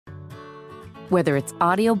Whether it's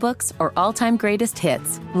audiobooks or all-time greatest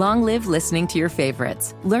hits, long live listening to your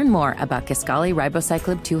favorites. Learn more about Kisqali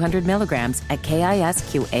Ribociclib 200 milligrams at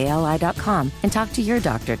KISQALI.com and talk to your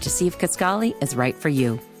doctor to see if Kisqali is right for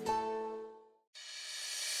you.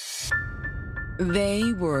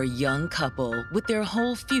 They were a young couple with their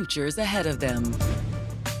whole futures ahead of them.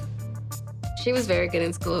 She was very good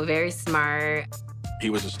in school, very smart. He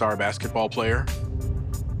was a star basketball player.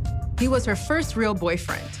 He was her first real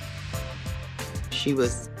boyfriend. She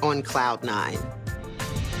was on cloud 9.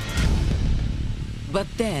 But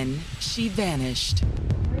then she vanished.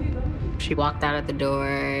 She walked out of the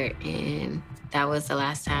door, and that was the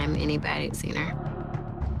last time anybody had seen her.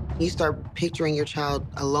 You start picturing your child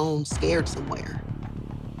alone, scared somewhere.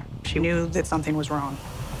 She knew that something was wrong.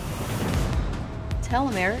 Tell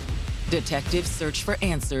him, Eric. Detectives' search for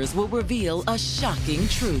answers will reveal a shocking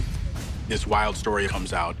truth. This wild story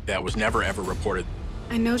comes out that was never, ever reported.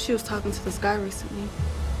 I know she was talking to this guy recently.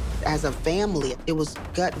 As a family, it was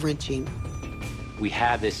gut-wrenching. We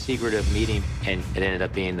had this secretive meeting, and it ended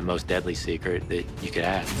up being the most deadly secret that you could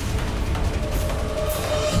have.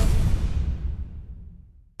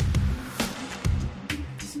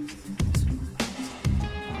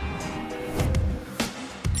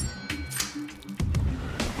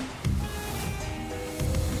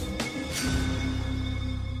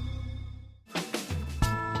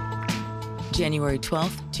 January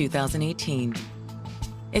 12th, 2018.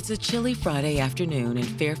 It's a chilly Friday afternoon in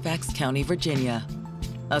Fairfax County, Virginia,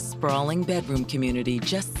 a sprawling bedroom community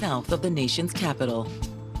just south of the nation's capital.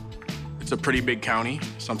 It's a pretty big county,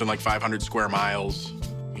 something like 500 square miles,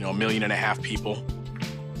 1.5 million people.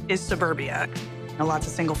 It's suburbia. Lots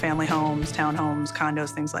of single-family homes, townhomes,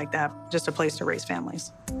 condos, things like that. Just a place to raise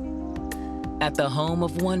families. At the home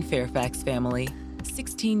of one Fairfax family,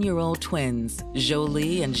 16-year-old twins,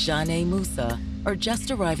 Jolie and Janae Musa, are just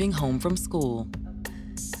arriving home from school.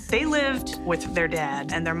 They lived with their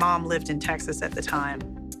dad, and their mom lived in Texas at the time.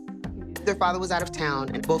 Their father was out of town,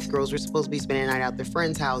 and both girls were supposed to be spending the night at their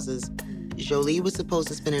friends' houses. Jolie was supposed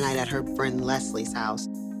to spend the night at her friend Leslie's house,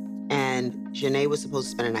 and Janae was supposed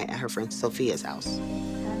to spend the night at her friend Sophia's house.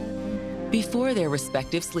 Before their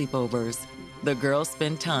respective sleepovers, the girls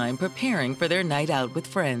spend time preparing for their night out with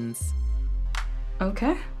friends.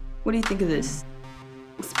 Okay. What do you think of this?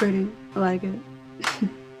 It's pretty. I like it.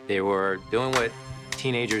 They were doing what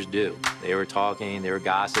teenagers do. They were talking, they were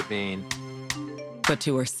gossiping. But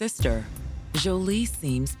to her sister, Jolie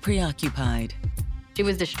seems preoccupied. She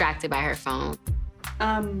was distracted by her phone.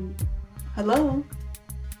 Hello?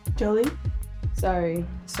 Jolie? Sorry.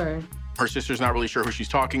 Her sister's not really sure who she's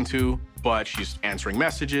talking to, but she's answering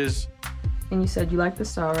messages. And you said you like the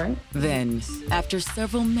star, right? Then, after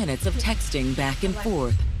several minutes of texting back and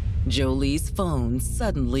forth, Jolie's phone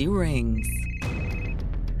suddenly rings.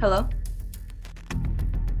 Hello?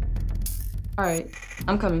 All right,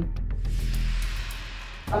 I'm coming.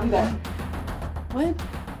 I'll be back. What?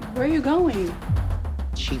 Where are you going?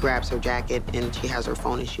 She grabs her jacket, and she has her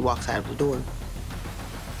phone, and she walks out of the door.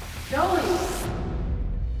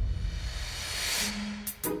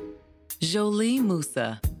 Jolie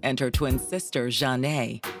Musa and her twin sister,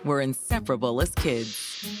 Janae, were inseparable as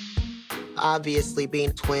kids. Obviously,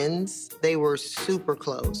 being twins, they were super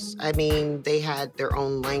close. I mean, they had their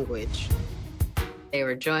own language. They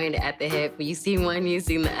were joined at the hip. You see one, you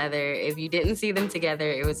see the other. If you didn't see them together,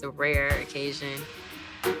 it was a rare occasion.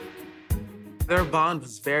 Their bond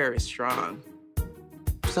was very strong.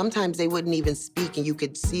 Sometimes they wouldn't even speak, and you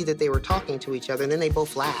could see that they were talking to each other, and then they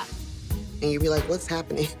both laughed. And you'd be like, what's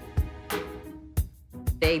happening?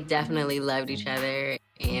 They definitely loved each other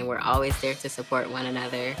and were always there to support one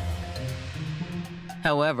another.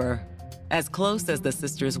 However, as close as the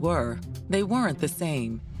sisters were, they weren't the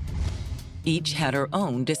same. Each had her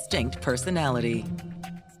own distinct personality.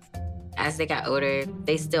 As they got older,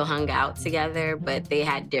 they still hung out together, but they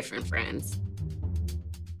had different friends.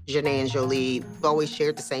 Janae and Jolie always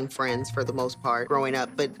shared the same friends for the most part growing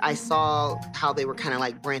up, but I saw how they were kind of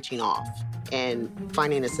like branching off and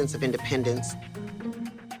finding a sense of independence.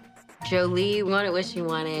 Jolie wanted what she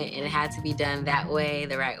wanted, and it had to be done that way,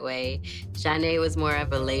 the right way. Janae was more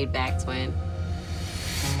of a laid-back twin.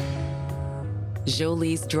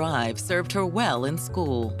 Jolie's drive served her well in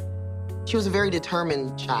school. She was a very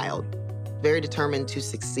determined child, very determined to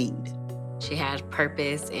succeed. She had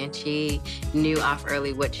purpose, and she knew off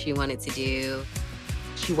early what she wanted to do.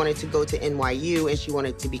 She wanted to go to NYU, and she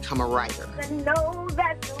wanted to become a writer.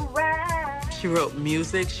 She wrote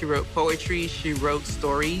music, she wrote poetry, she wrote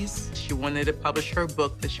stories. She wanted to publish her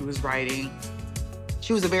book that she was writing.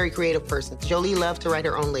 She was a very creative person. Jolie loved to write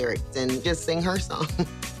her own lyrics and just sing her song.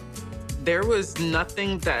 There was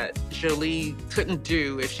nothing that Jolie couldn't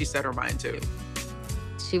do if she set her mind to.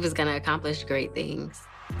 She was gonna accomplish great things.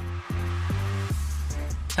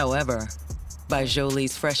 However, by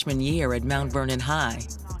Jolie's freshman year at Mount Vernon High,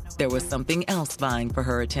 there was something else vying for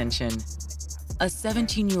her attention. A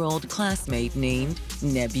 17-year-old classmate named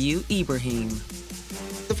Nebiu Ibrahim.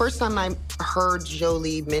 The first time I heard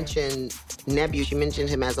Jolie mention Nebiu, she mentioned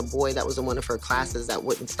him as a boy that was in one of her classes that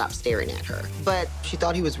wouldn't stop staring at her. But she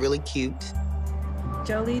thought he was really cute.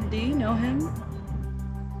 Jolie, do you know him?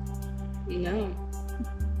 No.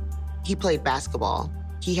 He played basketball.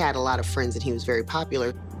 He had a lot of friends and he was very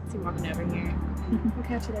popular. He's walking over here. We'll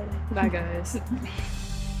catch you later. Bye, guys.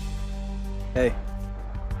 Hey.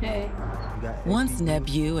 Hey. Once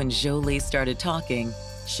Nebiu and Jolie started talking,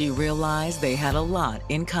 she realized they had a lot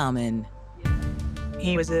in common.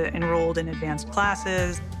 He was enrolled in advanced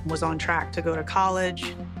classes, was on track to go to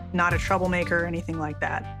college, not a troublemaker or anything like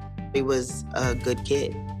that. He was a good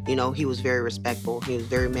kid. You know, he was very respectful. He was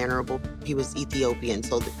very mannerable. He was Ethiopian,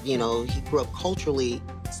 so, you know, he grew up culturally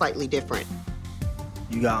slightly different.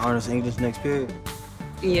 You got honors English next period?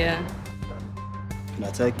 Yeah. Can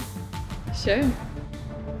I take you? Sure.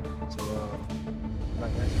 So,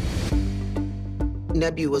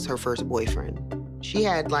 Nebiu was her first boyfriend. She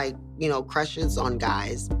had, like, you know, crushes on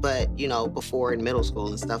guys, but, you know, before in middle school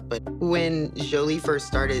and stuff. But when Jolie first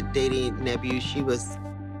started dating Nebiu, she was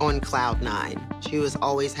on cloud 9. She was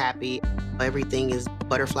always happy. Everything is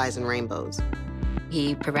butterflies and rainbows.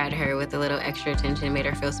 He provided her with a little extra attention, made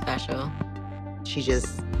her feel special. She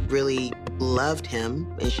just really loved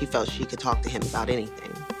him, and she felt she could talk to him about anything.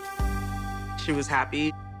 She was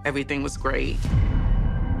happy. Everything was great.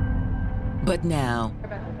 But now,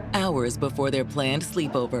 hours before their planned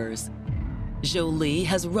sleepovers, Jolie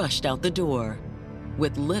has rushed out the door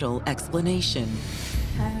with little explanation.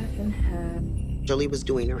 Half and half. Jolie was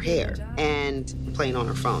doing her hair and playing on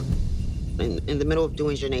her phone. In the middle of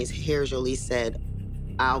doing Janae's hair, Jolie said,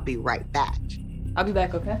 "I'll be right back." I'll be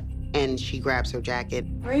back, okay? And she grabs her jacket.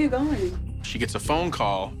 Where are you going? She gets a phone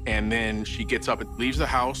call, and then she gets up and leaves the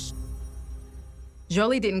house.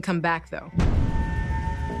 Jolie didn't come back, though.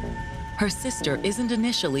 Her sister isn't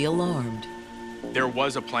initially alarmed. There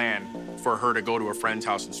was a plan for her to go to a friend's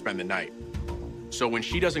house and spend the night. So when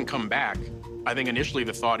she doesn't come back, I think initially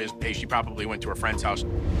the thought is, hey, she probably went to her friend's house.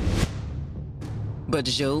 But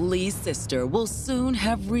Jolie's sister will soon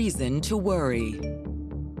have reason to worry.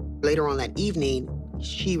 Later on that evening,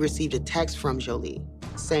 she received a text from Jolie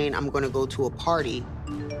saying, "I'm going to go to a party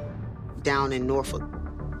down in Norfolk."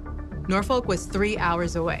 Norfolk was 3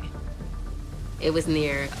 hours away. It was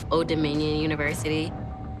near Old Dominion University.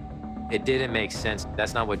 It didn't make sense.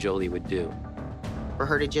 That's not what Jolie would do. For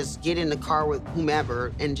her to just get in the car with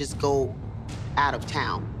whomever and just go out of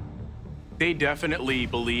town. They definitely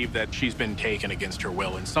believe that she's been taken against her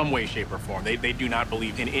will in some way, shape, or form. They do not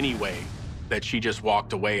believe in any way that she just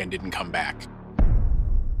walked away and didn't come back.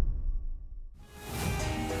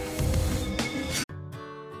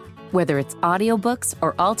 Whether it's audiobooks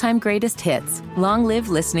or all-time greatest hits, long live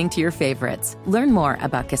listening to your favorites. Learn more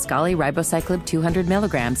about Kisqali Ribociclib 200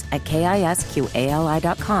 milligrams at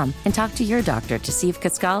KISQALI.com and talk to your doctor to see if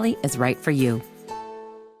Kisqali is right for you.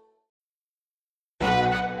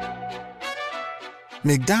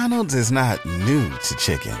 McDonald's is not new to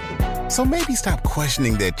chicken. So maybe stop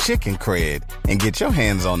questioning their chicken cred and get your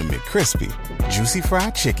hands on the McCrispy. Juicy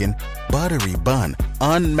fried chicken, buttery bun,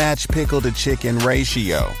 unmatched pickle-to-chicken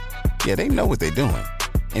ratio. Yeah, they know what they're doing.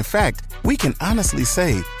 In fact, we can honestly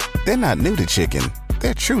say they're not new to chicken,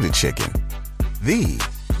 they're true to chicken. The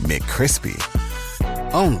McCrispy.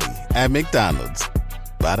 Only at McDonald's.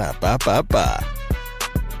 Ba-da-ba-ba-ba.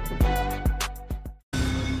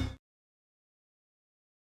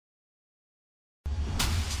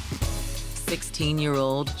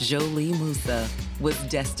 "16-year-old Jolie Musa was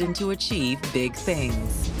destined to achieve big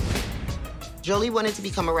things. Jolie wanted to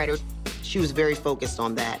become a writer. She was very focused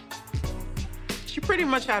on that. She pretty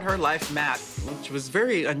much had her life mapped, which was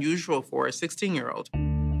very unusual for a 16-year-old.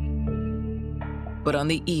 But on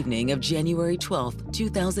the evening of January 12th,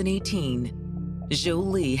 2018,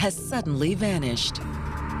 Jolie has suddenly vanished.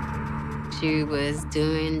 She was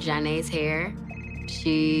doing Janae's hair.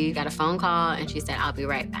 She got a phone call and she said, "I'll be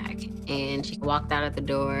right back." And she walked out of the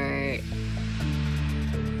door.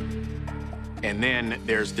 And then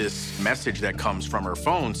there's this message that comes from her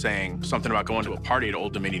phone saying something about going to a party at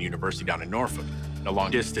Old Dominion University down in Norfolk, a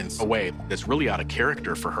long distance away. That's really out of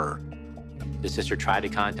character for her. The sister tried to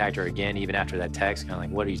contact her again, even after that text, kind of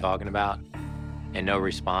like, what are you talking about? And no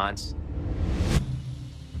response.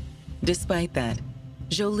 Despite that,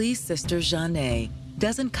 Jolie's sister, Janae,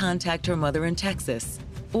 doesn't contact her mother in Texas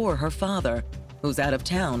or her father, who's out of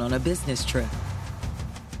town on a business trip.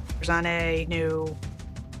 Zhané knew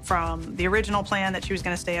from the original plan that she was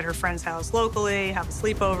going to stay at her friend's house locally, have a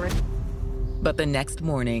sleepover. But the next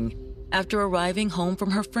morning, after arriving home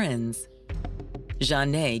from her friends,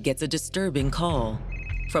 Zhané gets a disturbing call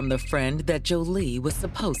from the friend that Jolie was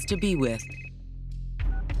supposed to be with.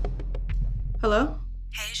 Hello?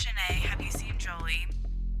 Hey, Zhané, have you seen Jolie?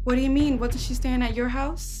 What do you mean? Wasn't she staying at your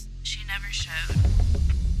house? She never showed.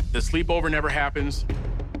 The sleepover never happens.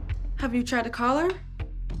 Have you tried to call her?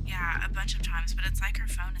 Yeah, a bunch of times, but it's like her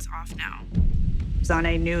phone is off now.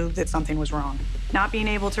 Zhané knew that something was wrong. Not being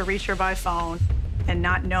able to reach her by phone and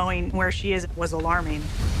not knowing where she is was alarming.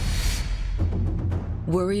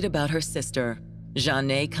 Worried about her sister,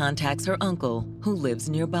 Zhané contacts her uncle, who lives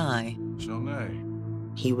nearby. Zhané.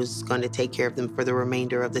 He was going to take care of them for the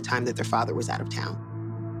remainder of the time that their father was out of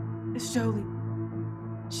town. It's Jolie.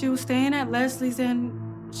 She was staying at Leslie's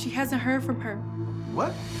and she hasn't heard from her.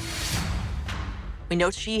 What? We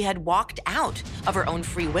know she had walked out of her own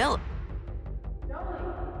free will.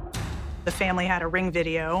 The family had a Ring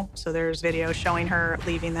video, so there's video showing her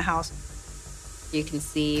leaving the house. You can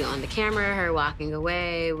see on the camera her walking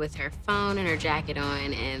away with her phone and her jacket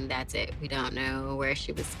on, and that's it. We don't know where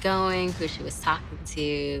she was going, who she was talking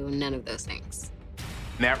to, none of those things.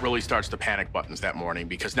 And that really starts the panic buttons that morning,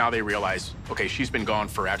 because now they realize, okay, she's been gone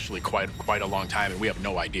for actually quite a long time, and we have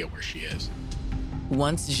no idea where she is.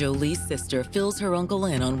 Once Jolie's sister fills her uncle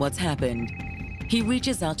in on what's happened, he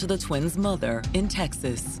reaches out to the twins' mother in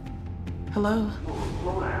Texas. Hello?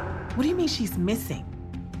 What do you mean she's missing?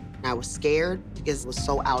 I was scared because it was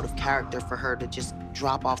so out of character for her to just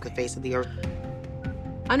drop off the face of the earth.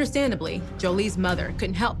 Understandably, Jolie's mother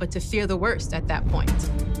couldn't help but to fear the worst at that point.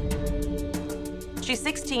 She's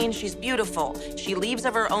 16, she's beautiful. She leaves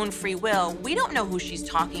of her own free will. We don't know who she's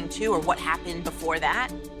talking to or what happened before that.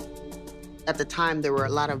 At the time, there were a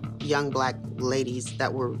lot of young Black ladies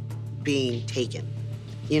that were being taken.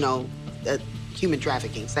 You know, human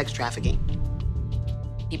trafficking, sex trafficking.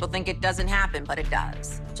 People think it doesn't happen, but it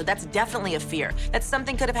does. So that's definitely a fear, that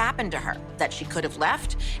something could have happened to her, that she could have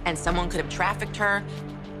left and someone could have trafficked her.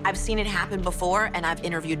 I've seen it happen before, and I've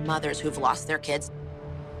interviewed mothers who've lost their kids.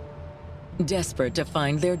 Desperate to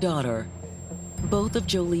find their daughter, both of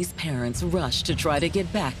Jolie's parents rushed to try to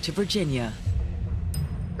get back to Virginia.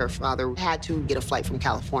 Her father had to get a flight from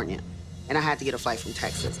California, and I had to get a flight from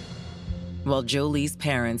Texas. While Jolie's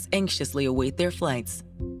parents anxiously await their flights,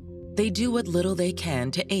 they do what little they can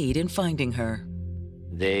to aid in finding her.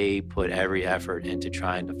 They put every effort into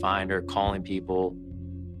trying to find her, calling people.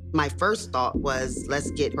 My first thought was, let's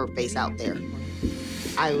get her face out there.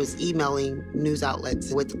 I was emailing news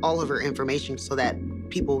outlets with all of her information so that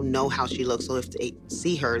people know how she looks, so if they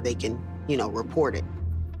see her, they can, report it.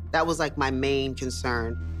 That was like my main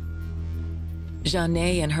concern.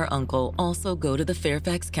 Zhané and her uncle also go to the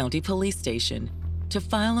Fairfax County Police Station to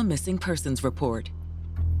file a missing persons report.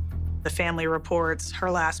 The family reports her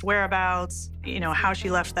last whereabouts, how she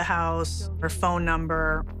left the house, her phone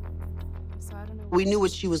number. We knew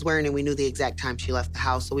what she was wearing and we knew the exact time she left the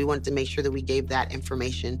house, so we wanted to make sure that we gave that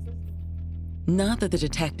information. Not that the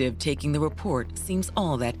detective taking the report seems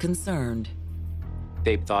all that concerned.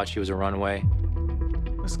 They thought she was a runaway.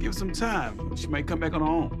 Let's give some time. She might come back on her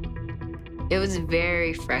own. It was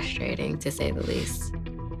very frustrating, to say the least.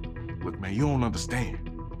 Look, man, you don't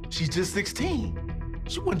understand. She's just 16.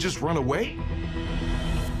 She wouldn't just run away.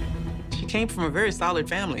 She came from a very solid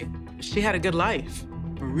family. She had a good life,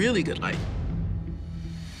 a really good life.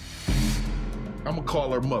 I'm gonna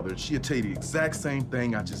call her mother. She'll tell you the exact same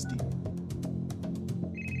thing I just did.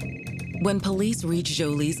 When police reach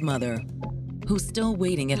Jolie's mother, who's still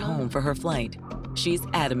waiting at home for her flight, she's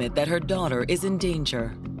adamant that her daughter is in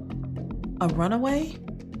danger. A runaway?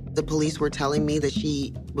 The police were telling me that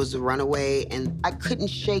she was a runaway, and I couldn't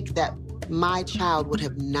shake that my child would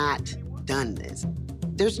have not done this.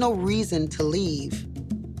 There's no reason to leave.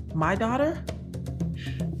 My daughter?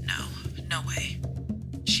 No way.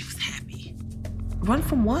 She was happy. Run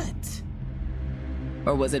from what?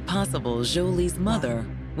 Or was it possible Jolie's mother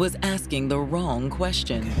was asking the wrong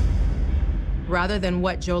question? Rather than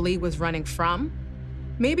what Jolie was running from,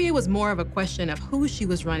 maybe it was more of a question of who she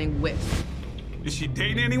was running with. Is she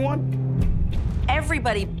dating anyone?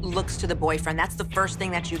 Everybody looks to the boyfriend. That's the first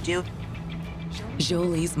thing that you do.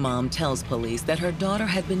 Jolie's mom tells police that her daughter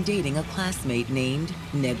had been dating a classmate named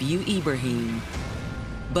Nebiu Ibrahim,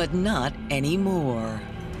 but not anymore.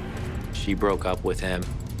 She broke up with him.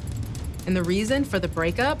 And the reason for the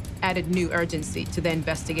breakup added new urgency to the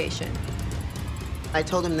investigation. I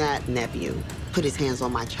told him that Nebiu put his hands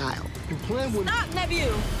on my child. Stop,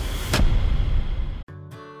 Nebiu!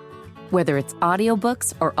 Whether it's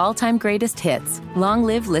audiobooks or all-time greatest hits, long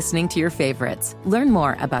live listening to your favorites. Learn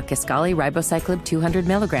more about Kisqali Ribociclib 200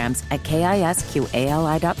 milligrams at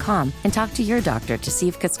KISQALI.com and talk to your doctor to see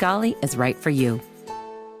if Kisqali is right for you.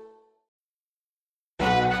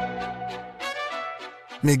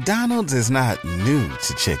 McDonald's is not new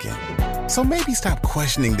to chicken. So maybe stop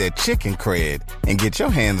questioning their chicken cred and get your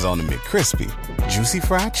hands on the McCrispy. Juicy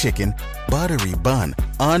fried chicken, buttery bun,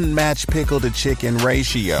 unmatched pickle-to-chicken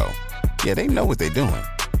ratio. Yeah, they know what they're doing.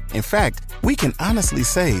 In fact, we can honestly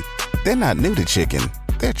say they're not new to chicken,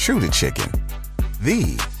 they're true to chicken. The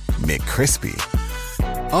McCrispy.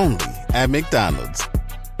 Only at McDonald's.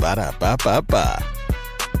 Ba-da-ba-ba-ba.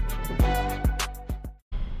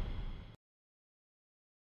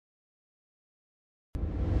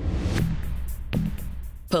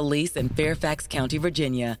 Police in Fairfax County,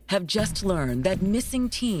 Virginia, have just learned that missing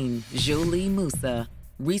teen Jolie Musa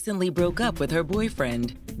recently broke up with her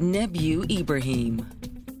boyfriend, Nebu Ibrahim.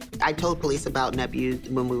 I told police about Nebu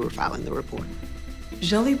when we were filing the report.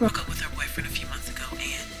 Jolie broke up with her boyfriend a few months ago,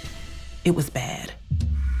 and it was bad.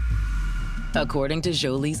 According to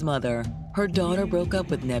Jolie's mother, her daughter broke up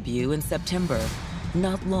with Nebu in September,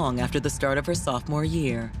 not long after the start of her sophomore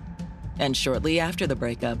year. And shortly after the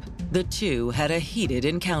breakup, the two had a heated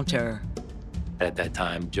encounter. At that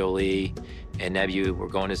time, Jolie and Nebu were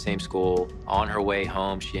going to the same school. On her way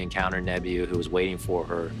home, she encountered Nebu, who was waiting for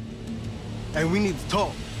her. Hey, we need to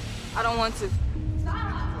talk. I don't want to.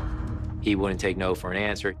 He wouldn't take no for an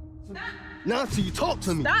answer. Not until you talk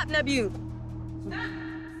to me. Stop, Nebu.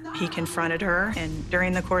 He confronted her, and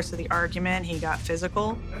during the course of the argument, he got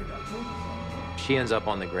physical. She ends up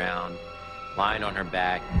on the ground, lying on her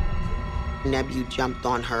back. Nebu jumped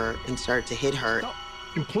on her and started to hit her.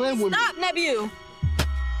 You're playing with Stop, Nebu!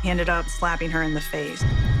 He ended up slapping her in the face.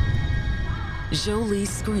 Jolie's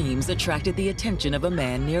screams attracted the attention of a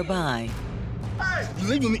man nearby. Hey, you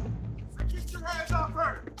leaving me? Get your hands off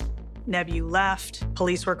her! Nebu left.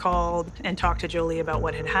 Police were called and talked to Jolie about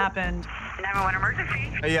what had happened. 911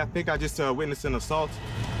 emergency? Hey, I think I just witnessed an assault.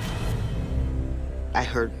 I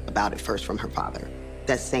heard about it first from her father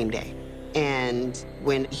that same day. And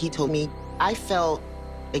when he told me, I felt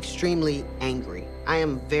extremely angry. I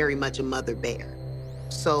am very much a mother bear.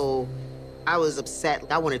 So I was upset.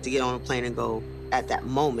 I wanted to get on a plane and go at that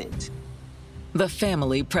moment. The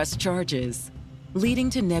family pressed charges, leading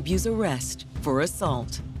to Nebu's arrest for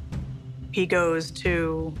assault. He goes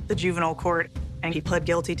to the juvenile court and he pled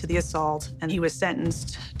guilty to the assault, and he was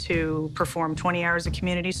sentenced to perform 20 hours of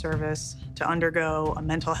community service, to undergo a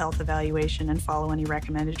mental health evaluation and follow any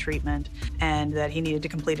recommended treatment, and that he needed to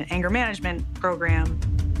complete an anger management program.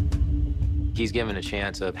 He's given a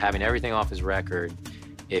chance of having everything off his record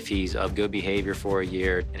if he's of good behavior for a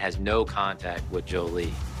year and has no contact with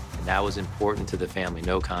Jolie. And that was important to the family,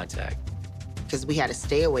 no contact. Because we had a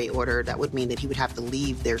stay-away order, that would mean that he would have to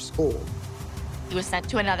leave their school. He was sent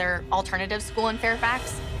to another alternative school in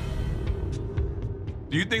Fairfax.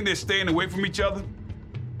 Do you think they're staying away from each other?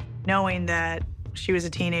 Knowing that she was a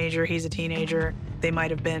teenager, he's a teenager, they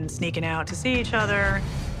might have been sneaking out to see each other.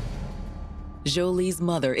 Jolie's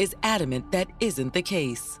mother is adamant that isn't the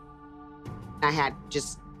case. I had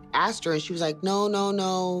just asked her, and she was like, no, no,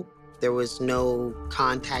 no. There was no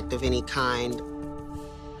contact of any kind.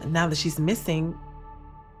 And now that she's missing,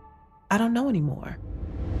 I don't know anymore.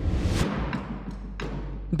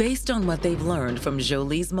 Based on what they've learned from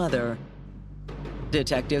Jolie's mother,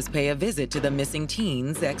 detectives pay a visit to the missing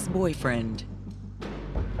teen's ex-boyfriend.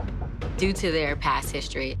 Due to their past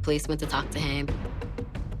history, police went to talk to him.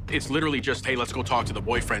 It's literally just, hey, let's go talk to the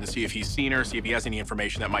boyfriend and see if he's seen her, see if he has any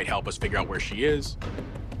information that might help us figure out where she is.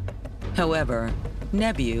 However,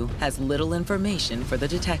 Nebu has little information for the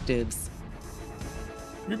detectives.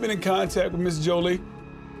 You been in contact with Miss Jolie?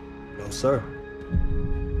 No, sir.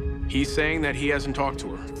 He's saying that he hasn't talked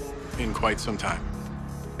to her in quite some time.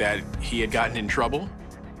 That he had gotten in trouble,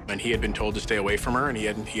 and he had been told to stay away from her, and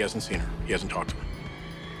he hasn't seen her. He hasn't talked to her.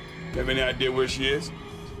 You have any idea where she is?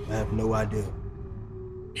 I have no idea.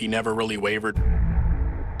 He never really wavered.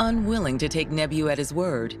 Unwilling to take Nebu at his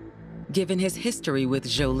word, given his history with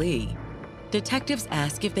Jolie, detectives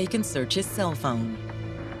ask if they can search his cell phone.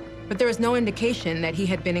 But there is no indication that he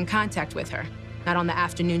had been in contact with her, not on the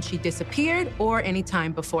afternoon she disappeared or any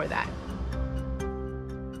time before that.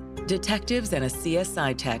 Detectives and a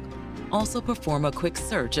CSI tech also perform a quick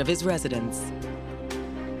search of his residence.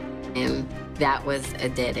 And that was a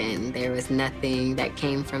dead end. There was nothing that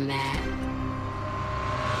came from that.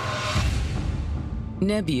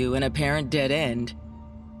 Nebu an apparent dead end.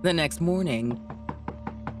 The next morning,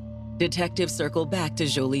 detectives circle back to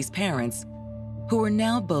Jolie's parents, who are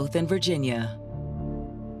now both in Virginia.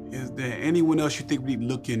 Is there anyone else you think we need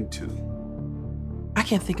to look into? I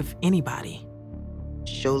can't think of anybody.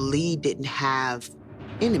 Jolie didn't have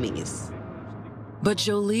enemies. But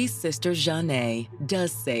Jolie's sister, Janae,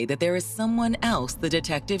 does say that there is someone else the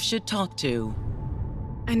detective should talk to.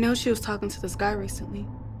 I know she was talking to this guy recently.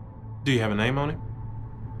 Do you have a name on him?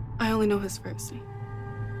 I only know his first name.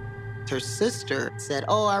 Her sister said,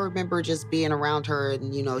 oh, I remember just being around her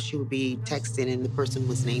and, you know, she would be texting and the person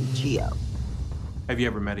was named Gio. Have you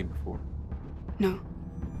ever met him before? No.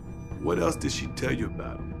 What else did she tell you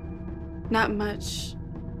about him? Not much.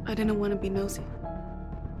 I didn't want to be nosy.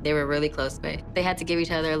 They were really close, but they had to give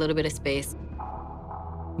each other a little bit of space.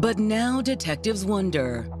 But now detectives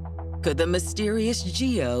wonder, could the mysterious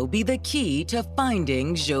Gio be the key to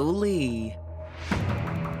finding Jolie?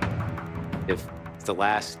 If the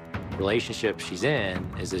last relationship she's in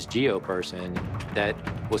is this Gio person, that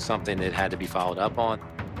was something that had to be followed up on.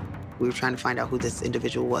 We were trying to find out who this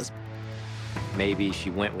individual was. Maybe she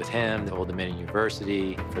went with him to Old Dominion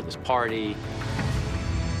University for this party.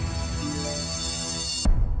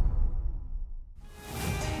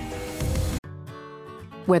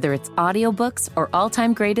 Whether it's audiobooks or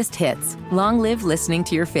all-time greatest hits, long live listening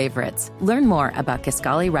to your favorites. Learn more about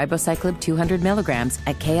Kisqali Ribociclib 200 milligrams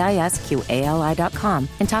at KISQALI.com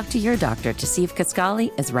and talk to your doctor to see if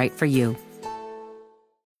Kisqali is right for you.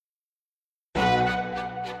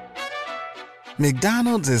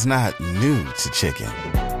 McDonald's is not new to chicken.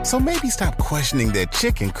 So maybe stop questioning their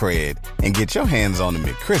chicken cred and get your hands on the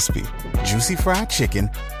McCrispy. Juicy fried chicken,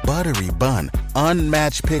 buttery bun,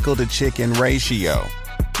 unmatched pickle to chicken ratio.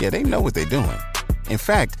 Yeah, they know what they're doing. In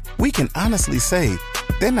fact, we can honestly say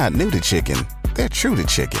they're not new to chicken, they're true to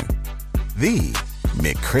chicken. The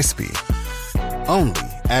McCrispy. Only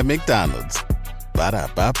at McDonald's.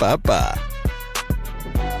 Ba-da-ba-ba-ba.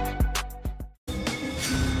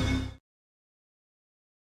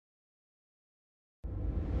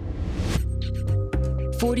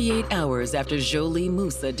 "48 hours after Jolie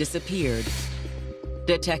Musa disappeared,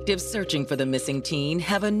 detectives searching for the missing teen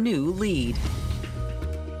have a new lead.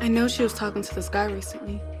 I know she was talking to this guy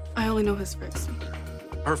recently. I only know his first name.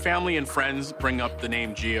 Her family and friends bring up the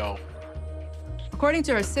name Gio. According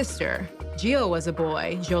to her sister, Gio was a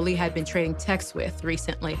boy Jolie had been trading texts with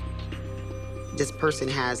recently. This person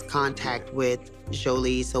has contact with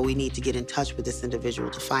Jolie, so we need to get in touch with this individual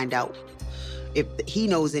to find out if he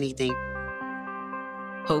knows anything.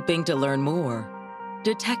 Hoping to learn more,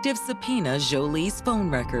 detectives subpoena Jolie's phone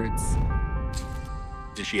records.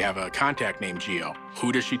 Did she have a contact named Gio?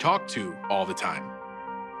 Who does she talk to all the time?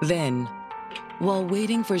 Then, while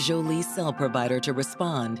waiting for Jolie's cell provider to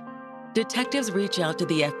respond, detectives reach out to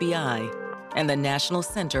the FBI and the National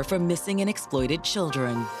Center for Missing and Exploited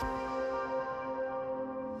Children.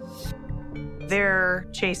 They're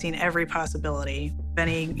chasing every possibility.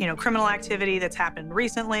 Any, criminal activity that's happened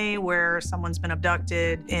recently where someone's been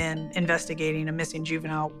abducted and investigating a missing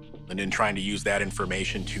juvenile. And then trying to use that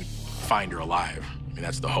information to find her alive. I mean,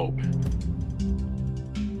 that's the hope.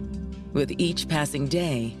 With each passing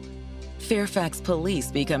day, Fairfax police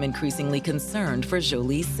become increasingly concerned for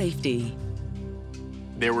Jolie's safety.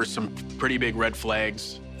 There were some pretty big red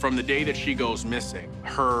flags. From the day that she goes missing,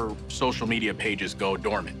 her social media pages go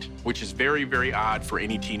dormant, which is very, very odd for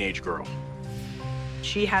any teenage girl.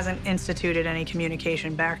 She hasn't instituted any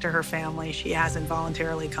communication back to her family. She hasn't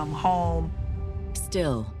voluntarily come home.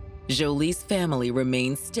 Still, Jolie's family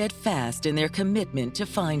remains steadfast in their commitment to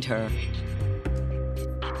find her.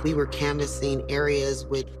 We were canvassing areas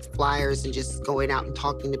with flyers and just going out and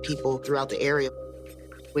talking to people throughout the area.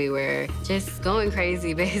 We were just going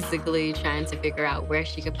crazy, basically, trying to figure out where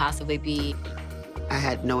she could possibly be. I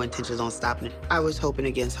had no intentions on stopping it. I was hoping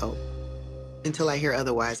against hope until I hear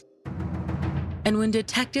otherwise. And when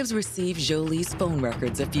detectives receive Jolie's phone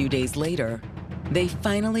records a few days later, they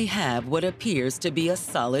finally have what appears to be a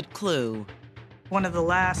solid clue. One of the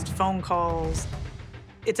last phone calls,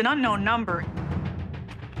 it's an unknown number.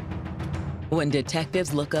 When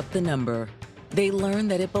detectives look up the number, they learn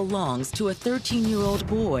that it belongs to a 13-year-old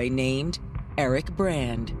boy named Eric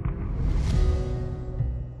Brand.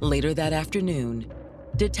 Later that afternoon,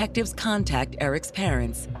 detectives contact Eric's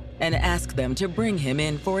parents and ask them to bring him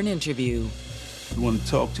in for an interview. We want to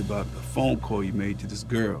talk to you about the phone call you made to this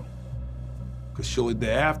girl. Because shortly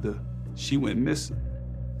thereafter, she went missing.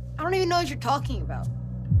 I don't even know what you're talking about.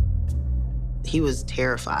 He was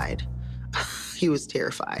terrified. He was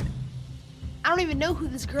terrified. I don't even know who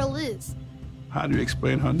this girl is. How do you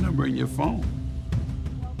explain her number in your phone?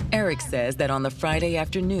 Eric says that on the Friday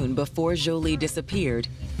afternoon before Jolie disappeared,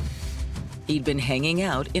 he'd been hanging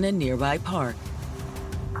out in a nearby park.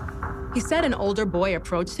 He said an older boy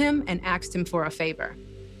approached him and asked him for a favor.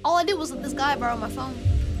 All I did was let this guy borrow my phone.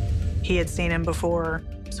 He had seen him before,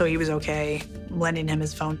 so he was okay lending him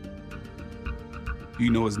his phone. Do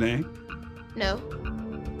you know his name? No.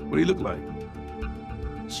 What do he look like?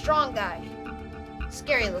 Strong guy.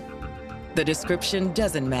 Scary looking. The description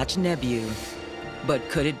doesn't match Nebu. But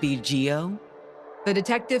could it be Gio? The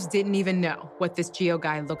detectives didn't even know what this Gio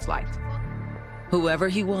guy looked like. Whoever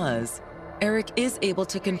he was, Eric is able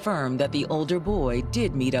to confirm that the older boy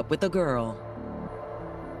did meet up with the girl.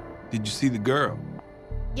 Did you see the girl?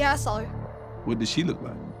 Yeah, I saw her. What did she look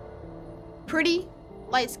like? Pretty,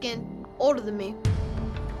 light-skinned, older than me.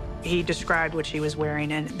 He described what she was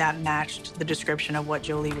wearing, and that matched the description of what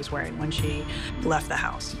Jolie was wearing when she left the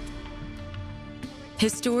house.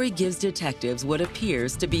 His story gives detectives what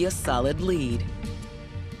appears to be a solid lead.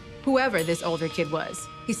 Whoever this older kid was,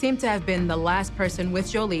 he seemed to have been the last person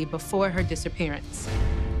with Jolie before her disappearance.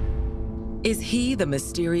 Is he the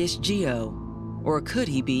mysterious Gio, or could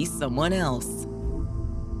he be someone else?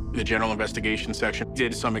 The General Investigation Section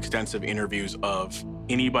did some extensive interviews of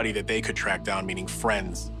anybody that they could track down, meaning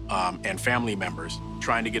friends and family members,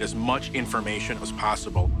 trying to get as much information as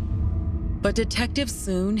possible. But detectives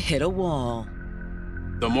soon hit a wall.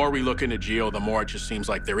 The more we look into Gio, the more it just seems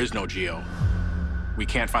like there is no Gio. We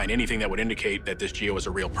can't find anything that would indicate that this Gio is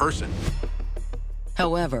a real person.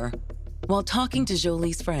 However, while talking to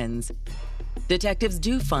Jolie's friends, detectives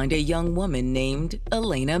do find a young woman named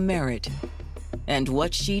Elena Merritt. And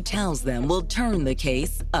what she tells them will turn the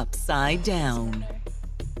case upside down.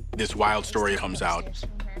 This wild story comes out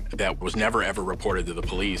that was never ever reported to the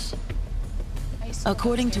police.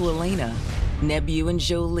 According to Elena, Nebu and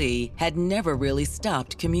Jolie had never really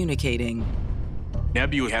stopped communicating.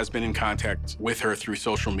 Nebu has been in contact with her through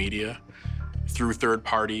social media, through third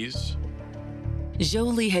parties.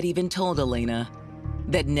 Jolie had even told Elena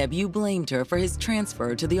that Nebu blamed her for his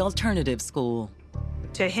transfer to the alternative school.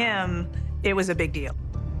 To him, it was a big deal.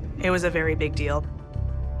 It was a very big deal.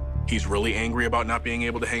 He's really angry about not being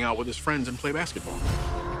able to hang out with his friends and play basketball.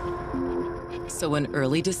 So in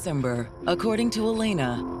early December, according to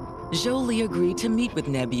Elena, Jolie agreed to meet with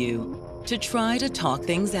Nebu to try to talk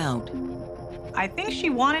things out. I think she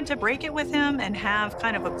wanted to break it with him and have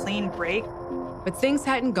kind of a clean break. But things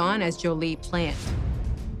hadn't gone as Jolie planned.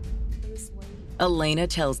 Elena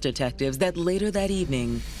tells detectives that later that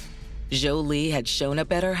evening, Jolie had shown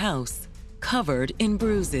up at her house, covered in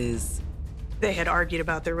bruises. They had argued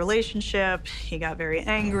about their relationship. He got very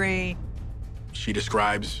angry. She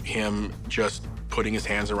describes him just putting his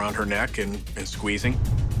hands around her neck and squeezing.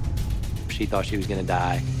 She thought she was gonna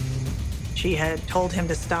die. She had told him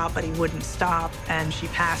to stop, but he wouldn't stop, and she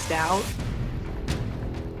passed out.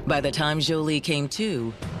 By the time Jolie came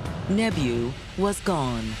to, Nebu was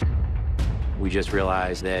gone. We just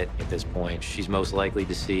realized that at this point, she's most likely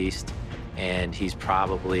deceased, and he's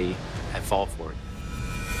probably at fault for it.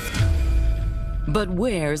 But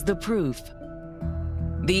where's the proof?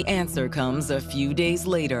 The answer comes a few days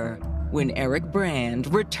later when Eric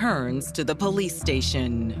Brand returns to the police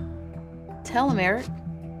station. Tell him, Eric.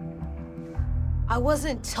 I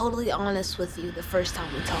wasn't totally honest with you the first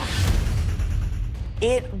time we talked.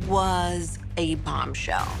 It was a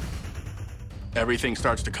bombshell. Everything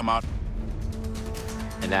starts to come out.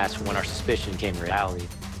 And that's when our suspicion came to reality.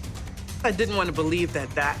 I didn't want to believe that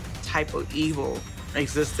that type of evil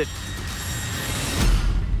existed.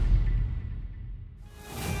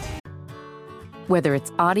 Whether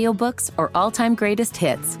it's audiobooks or all-time greatest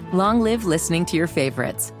hits, long live listening to your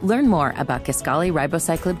favorites. Learn more about Kisqali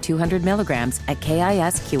Ribociclib 200 milligrams at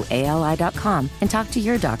KISQALI.com and talk to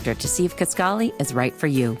your doctor to see if Kisqali is right for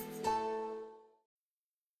you.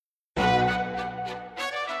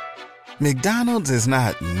 McDonald's is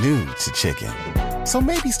not new to chicken. So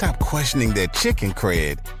maybe stop questioning their chicken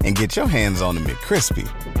cred and get your hands on the McCrispy.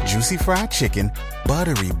 Juicy fried chicken,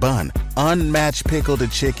 buttery bun, unmatched pickle to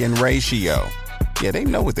chicken ratio. Yeah, they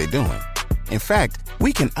know what they're doing. In fact,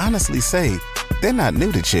 we can honestly say they're not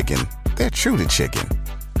new to chicken, they're true to chicken.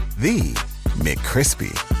 The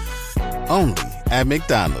McCrispy. Only at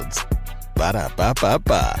McDonald's.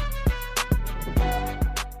 Ba-da-ba-ba-ba.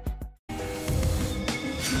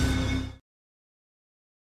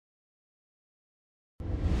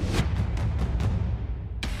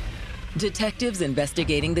 Detectives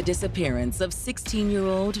investigating the disappearance of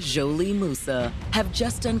 16-year-old Jolie Musa have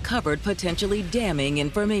just uncovered potentially damning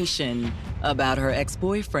information about her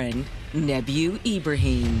ex-boyfriend, Nebu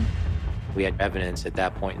Ibrahim. We had evidence at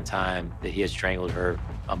that point in time that he had strangled her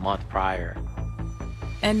a month prior.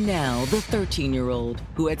 And now the 13-year-old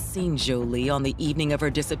who had seen Jolie on the evening of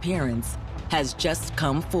her disappearance has just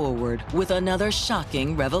come forward with another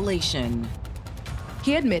shocking revelation.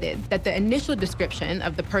 He admitted that the initial description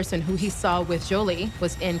of the person who he saw with Jolie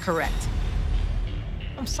was incorrect.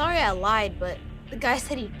 I'm sorry I lied, but the guy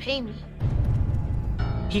said he'd pay me.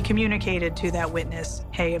 He communicated to that witness,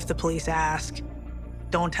 hey, if the police ask,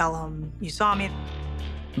 don't tell them you saw me.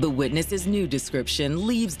 The witness's new description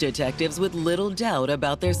leaves detectives with little doubt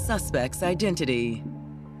about their suspect's identity.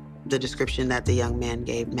 The description that the young man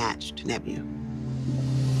gave matched Nebu.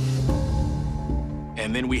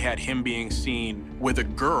 And then we had him being seen with a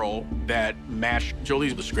girl that matched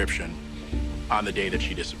Jolie's description on the day that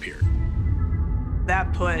she disappeared.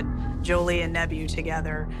 That put Jolie and Nebu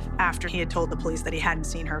together after he had told the police that he hadn't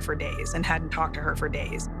seen her for days and hadn't talked to her for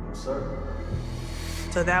days. Sir.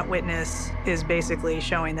 So that witness is basically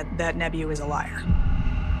showing that Nebu is a liar.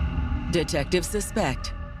 Detectives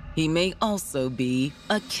suspect he may also be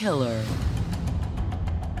a killer.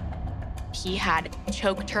 He had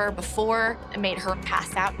choked her before and made her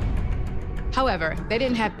pass out. However, they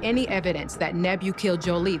didn't have any evidence that Nebu killed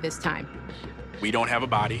Jolie this time. We don't have a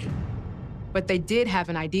body. But they did have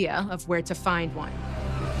an idea of where to find one.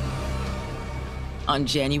 On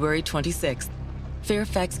January 26th,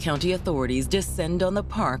 Fairfax County authorities descend on the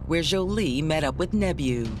park where Jolie met up with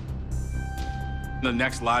Nebu. The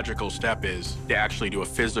next logical step is to actually do a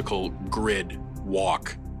physical grid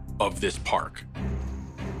walk of this park.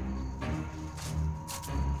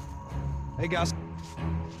 Hey, guys.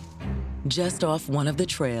 Just off one of the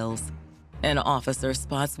trails, an officer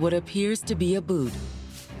spots what appears to be a boot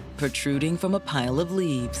protruding from a pile of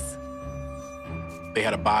leaves. They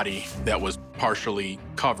had a body that was partially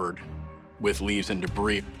covered with leaves and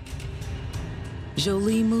debris.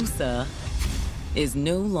 Jolie Musa is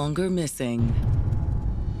no longer missing.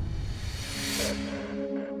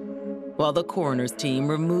 While the coroner's team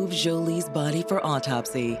removes Jolie's body for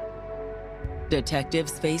autopsy,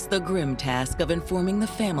 detectives face the grim task of informing the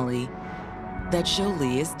family that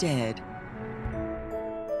Jolie is dead.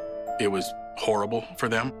 It was horrible for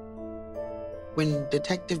them. When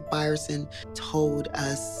Detective Byerson told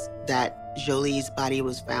us that Jolie's body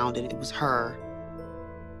was found and it was her,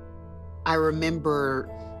 I remember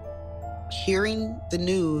hearing the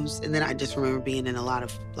news, and then I just remember being in a lot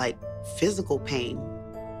of physical pain.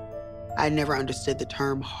 I never understood the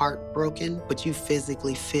term heartbroken, but you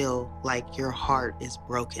physically feel like your heart is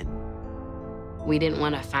broken. We didn't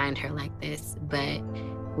want to find her like this, but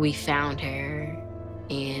we found her,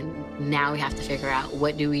 and now we have to figure out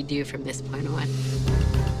what do we do from this point on.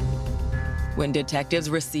 When detectives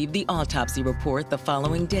received the autopsy report the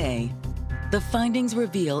following day, the findings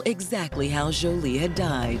reveal exactly how Jolie had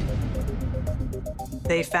died.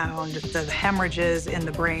 They found the hemorrhages in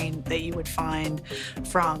the brain that you would find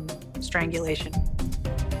from strangulation.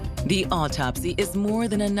 The autopsy is more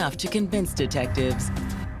than enough to convince detectives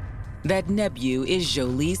that Nebu is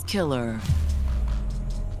Jolie's killer.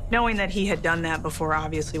 Knowing that he had done that before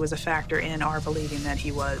obviously was a factor in our believing that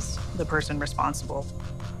he was the person responsible.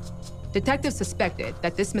 Detectives suspected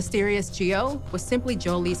that this mysterious Gio was simply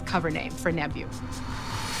Jolie's cover name for Nebu.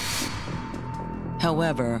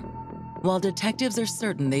 However, while detectives are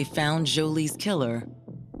certain they found Jolie's killer,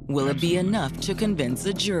 will it be enough to convince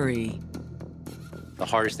a jury? The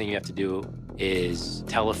hardest thing you have to do is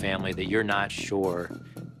tell a family that you're not sure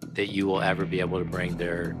that you will ever be able to bring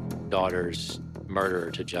their daughter's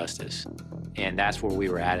murderer to justice. And that's where we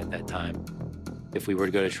were at that time. If we were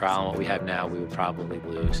to go to trial on what we have now, we would probably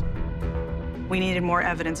lose. We needed more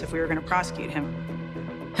evidence if we were going to prosecute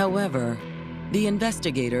him. However, the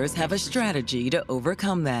investigators have a strategy to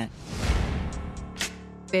overcome that.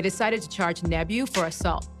 They decided to charge Nebu for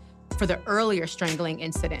assault for the earlier strangling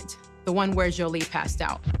incident, the one where Jolie passed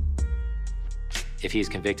out. If he's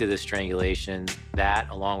convicted of strangulation, that,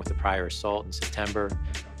 along with the prior assault in September,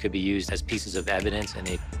 could be used as pieces of evidence in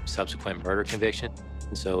a subsequent murder conviction.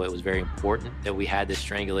 And so it was very important that we had this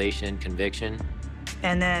strangulation conviction.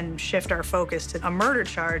 And then shift our focus to a murder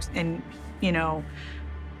charge and,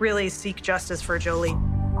 really seek justice for Jolie.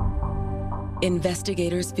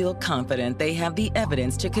 Investigators feel confident they have the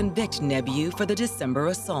evidence to convict Nebu for the December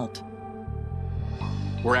assault.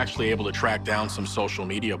 We're actually able to track down some social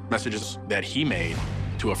media messages that he made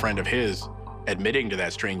to a friend of his, admitting to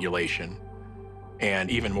that strangulation, and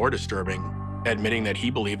even more disturbing, admitting that he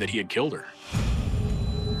believed that he had killed her.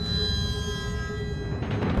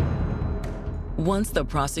 Once the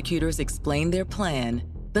prosecutors explain their plan,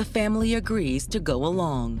 the family agrees to go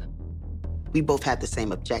along. We both had the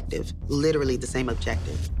same objective, literally the same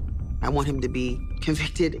objective. I want him to be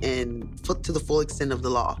convicted and to the full extent of the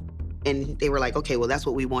law. And they were like, okay, well, that's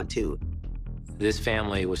what we want too. This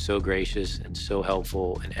family was so gracious and so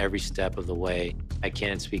helpful in every step of the way. I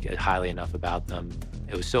can't speak highly enough about them.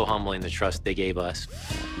 It was so humbling, the trust they gave us.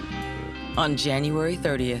 On January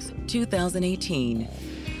 30th, 2018,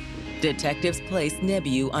 detectives placed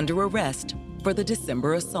Nebu under arrest for the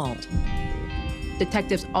December assault.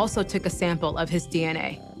 Detectives also took a sample of his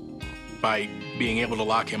DNA. By being able to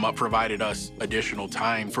lock him up provided us additional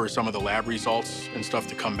time for some of the lab results and stuff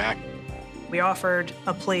to come back. We offered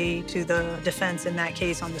a plea to the defense in that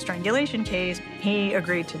case on the strangulation case. He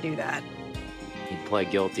agreed to do that. He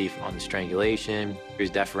pled guilty on the strangulation. He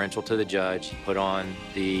was deferential to the judge. He put on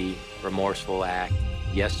the remorseful act.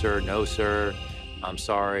 Yes, sir, no, sir. I'm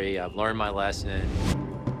sorry, I've learned my lesson.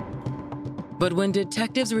 But when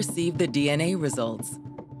detectives received the DNA results,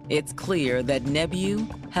 it's clear that Nebu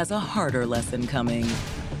has a harder lesson coming.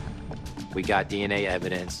 We got DNA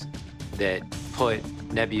evidence that put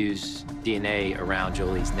Nebu's DNA around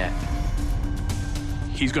Jolie's neck.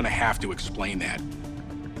 He's gonna have to explain that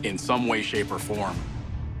in some way, shape, or form.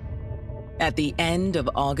 At the end of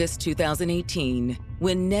August 2018,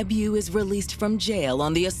 when Nebu is released from jail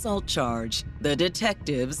on the assault charge, the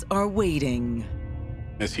detectives are waiting.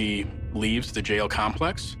 As he leaves the jail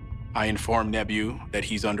complex, I inform Nebu that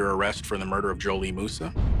he's under arrest for the murder of Jolie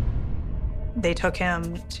Musa. They took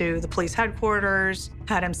him to the police headquarters,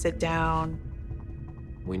 had him sit down.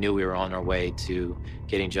 We knew we were on our way to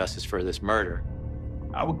getting justice for this murder.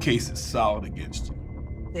 Our case is solid against you.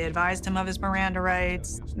 They advised him of his Miranda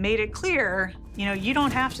rights, made it clear, you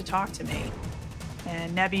don't have to talk to me.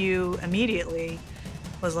 And Nebu immediately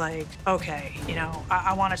was like, okay,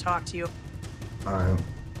 I want to talk to you. All right,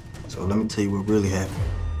 so let me tell you what really happened.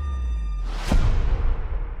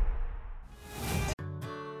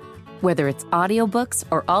 Whether it's audiobooks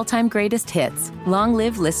or all-time greatest hits, long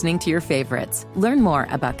live listening to your favorites. Learn more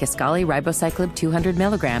about Kisqali Ribociclib 200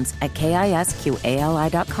 milligrams at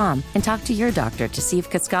KISQALI.com and talk to your doctor to see if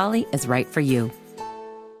Kisqali is right for you.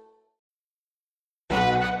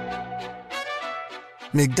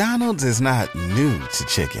 McDonald's is not new to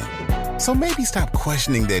chicken. So maybe stop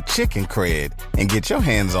questioning their chicken cred and get your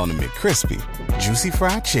hands on the McCrispy. Juicy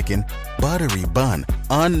fried chicken, buttery bun,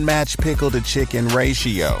 unmatched pickle-to-chicken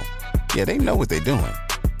ratio. Yeah, they know what they're doing.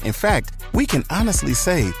 In fact, we can honestly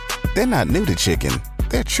say they're not new to chicken,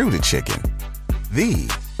 they're true to chicken. The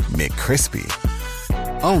McCrispy.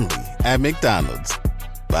 Only at McDonald's.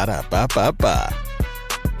 Ba-da-ba-ba-ba.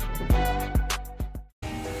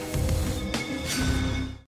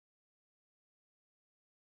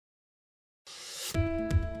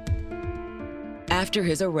 After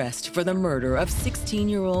his arrest for the murder of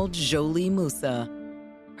 16-year-old Jolie Musa,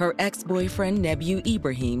 her ex-boyfriend Nebu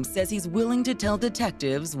Ibrahim says he's willing to tell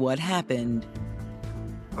detectives what happened.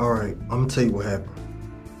 All right, I'm gonna tell you what happened.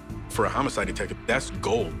 For a homicide detective, that's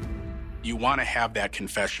gold. You want to have that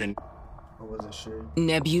confession. I wasn't sure.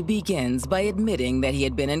 Nebu begins by admitting that he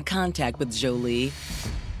had been in contact with Jolie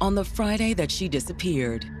on the Friday that she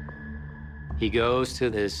disappeared. He goes to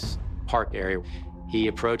this park area. He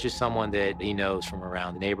approaches someone that he knows from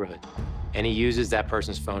around the neighborhood, and he uses that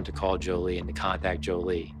person's phone to call Jolie and to contact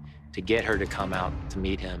Jolie to get her to come out to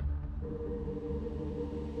meet him.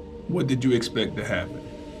 What did you expect to happen?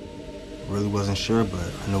 Really wasn't sure, but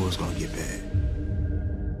I knew it was gonna get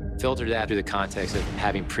bad. Filtered that through the context of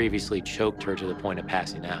having previously choked her to the point of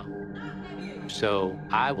passing out. So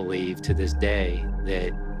I believe to this day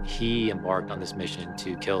that he embarked on this mission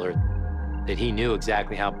to kill her, that he knew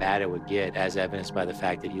exactly how bad it would get, as evidenced by the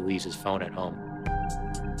fact that he leaves his phone at home.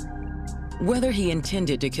 Whether he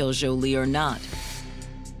intended to kill Jolie or not,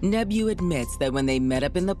 Nebu admits that when they met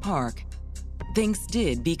up in the park, things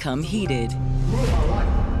did become heated.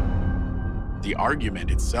 The argument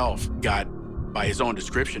itself got, by his own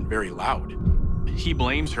description, very loud. He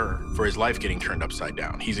blames her for his life getting turned upside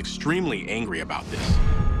down. He's extremely angry about this.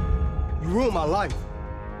 You ruined my life.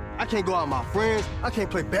 I can't go out with my friends. I can't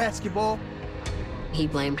play basketball. He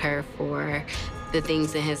blamed her for the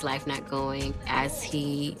things in his life not going as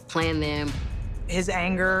he planned them. His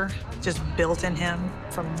anger just built in him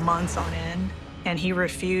from months on end, and he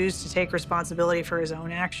refused to take responsibility for his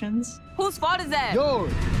own actions. Whose fault is that?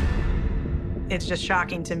 Yours. It's just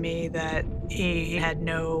shocking to me that he had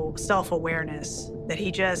no self-awareness, that he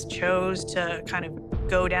just chose to kind of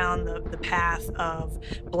go down the path of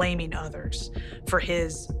blaming others for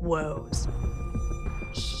his woes.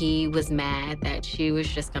 He was mad that she was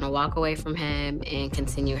just gonna walk away from him and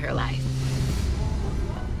continue her life.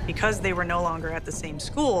 Because they were no longer at the same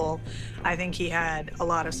school, I think he had a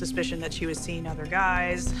lot of suspicion that she was seeing other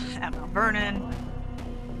guys at Mount Vernon.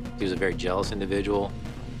 He was a very jealous individual,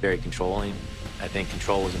 very controlling. I think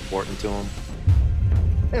control was important to him.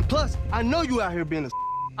 And plus, I know you out here being a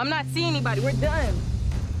I'm not seeing anybody. We're done.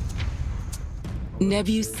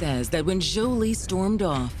 Nebeu says that when Jolie stormed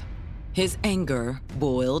off, his anger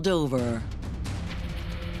boiled over.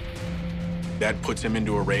 That puts him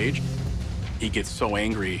into a rage. He gets so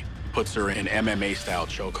angry, puts her in MMA-style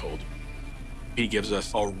chokehold. He gives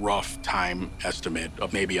us a rough time estimate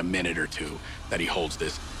of maybe a minute or two that he holds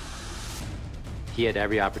this. He had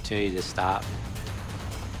every opportunity to stop.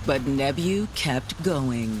 But Nebeu kept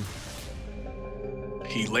going.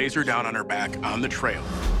 He lays her down on her back on the trail,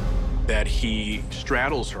 that he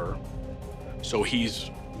straddles her, so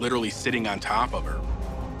he's literally sitting on top of her.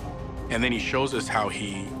 And then he shows us how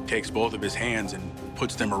he takes both of his hands and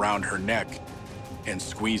puts them around her neck and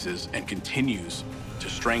squeezes and continues to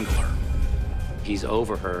strangle her. He's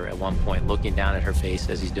over her at one point, looking down at her face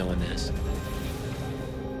as he's doing this.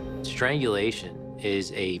 Strangulation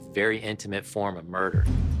is a very intimate form of murder.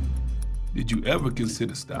 Did you ever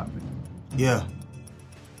consider stopping? Yeah.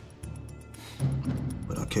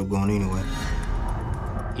 But I kept going anyway.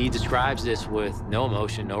 He describes this with no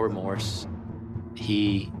emotion, no remorse.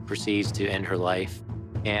 He proceeds to end her life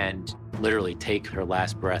and literally take her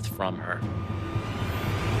last breath from her.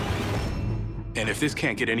 And if this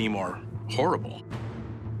can't get any more horrible,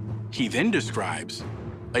 he then describes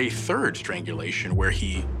a third strangulation where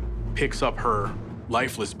he picks up her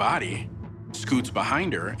lifeless body, scoots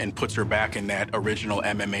behind her, and puts her back in that original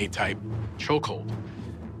MMA-type chokehold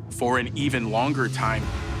for an even longer time.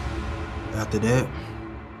 After that,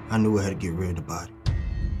 I knew I had to get rid of the body.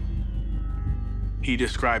 He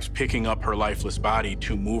describes picking up her lifeless body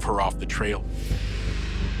to move her off the trail.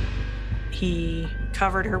 He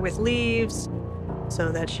covered her with leaves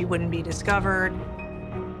so that she wouldn't be discovered.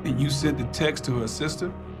 And you sent the text to her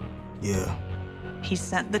sister? Yeah. He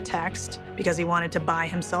sent the text because he wanted to buy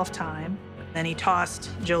himself time. Then he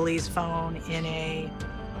tossed Jolie's phone in a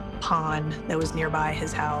pond that was nearby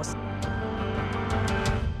his house.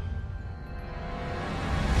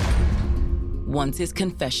 Once his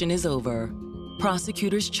confession is over,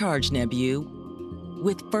 prosecutors charge Nebeu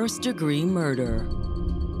with first-degree murder.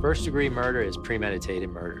 First-degree murder is premeditated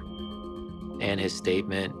murder, and his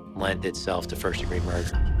statement lent itself to first-degree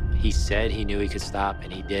murder. He said he knew he could stop,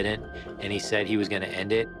 and he didn't, and he said he was going to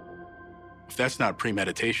end it. If that's not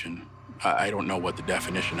premeditation, I don't know what the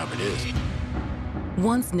definition of it is.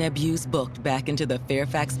 Once Nebeu's booked back into the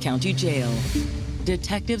Fairfax County Jail,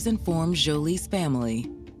 detectives inform Jolie's family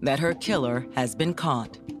that her killer has been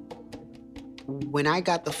caught. When I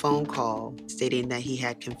got the phone call stating that he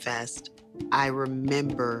had confessed, I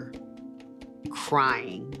remember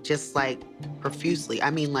crying, just like profusely.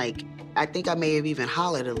 I mean, like, I think I may have even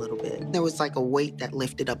hollered a little bit. There was like a weight that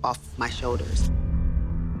lifted up off my shoulders.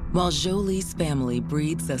 While Jolie's family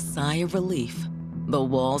breathes a sigh of relief, the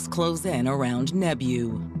walls close in around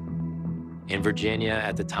Nebeu. In Virginia,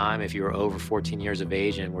 at the time, if you were over 14 years of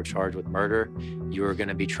age and were charged with murder, you were going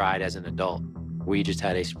to be tried as an adult. We just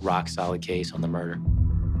had a rock-solid case on the murder.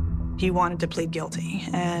 He wanted to plead guilty,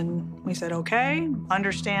 and we said, okay,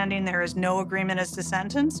 understanding there is no agreement as to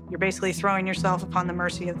sentence. You're basically throwing yourself upon the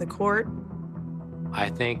mercy of the court. I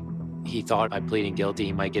think he thought by pleading guilty,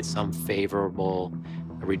 he might get some favorable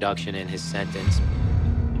reduction in his sentence.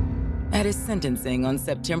 At his sentencing on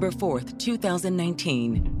September 4th,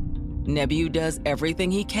 2019, Nebeu does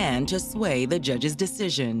everything he can to sway the judge's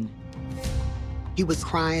decision. He was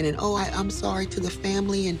crying and, oh, I'm sorry to the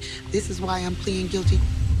family, and this is why I'm pleading guilty.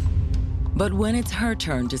 But when it's her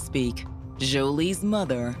turn to speak, Jolie's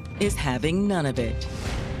mother is having none of it.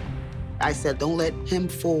 I said, don't let him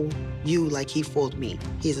fool you like he fooled me.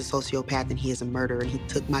 He is a sociopath and he is a murderer, and he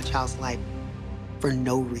took my child's life for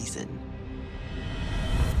no reason.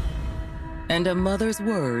 And a mother's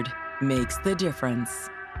word makes the difference.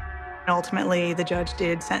 Ultimately, the judge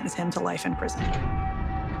did sentence him to life in prison.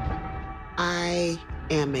 I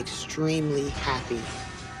am extremely happy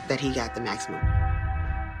that he got the maximum.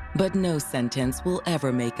 But no sentence will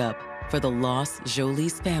ever make up for the loss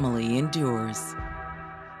Jolie's family endures.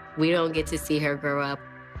 We don't get to see her grow up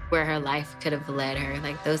where her life could have led her.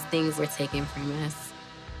 Like, those things were taken from us.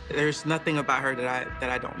 There's nothing about her that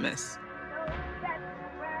I don't miss.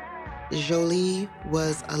 Jolie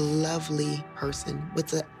was a lovely person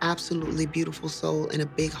with an absolutely beautiful soul and a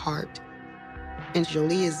big heart. And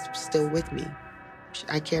Jolie is still with me.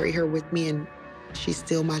 I carry her with me, and she's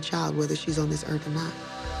still my child, whether she's on this earth or not.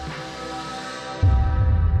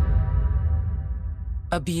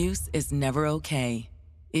 Abuse is never okay.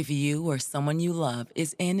 If you or someone you love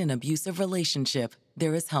is in an abusive relationship,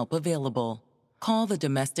 there is help available. Call the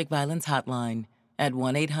Domestic Violence Hotline at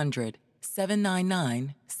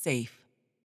 1-800-799-SAFE.